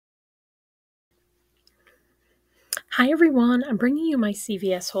Hi everyone, I'm bringing you my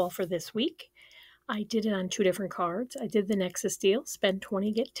CVS haul for this week. I did it on two different cards. I did the Nexus deal, spend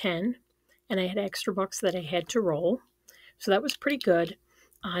 20, get 10, and I had extra bucks that I had to roll. So that was pretty good.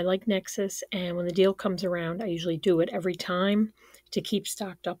 I like Nexus, and when the deal comes around, I usually do it every time to keep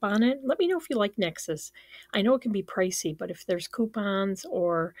stocked up on it. Let me know if you like Nexus. I know it can be pricey, but if there's coupons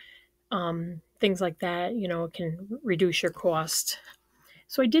or things like that, it can reduce your cost.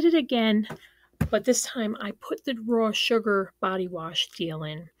 So I did it again, but this time I put the raw sugar body wash deal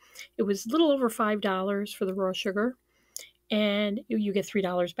in. It was a little over $5 for the raw sugar, and you get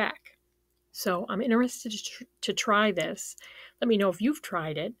 $3 back. So I'm interested to try this. Let me know if you've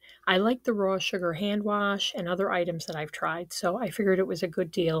tried it. I like the raw sugar hand wash and other items that I've tried, so I figured it was a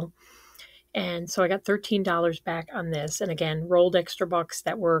good deal. And so I got $13 back on this, and again, rolled extra bucks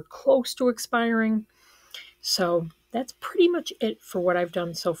that were close to expiring. So that's pretty much it for what I've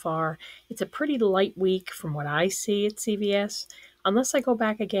done so far. It's a pretty light week from what I see at CVS. Unless I go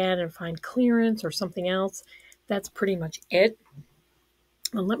back again and find clearance or something else, that's pretty much it.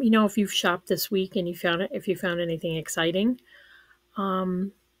 And let me know if you've shopped this week and if you found anything exciting.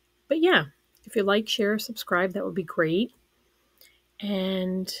 Um, but yeah, if you like, share, subscribe, that would be great.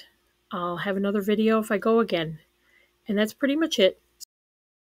 And I'll have another video if I go again. And that's pretty much it.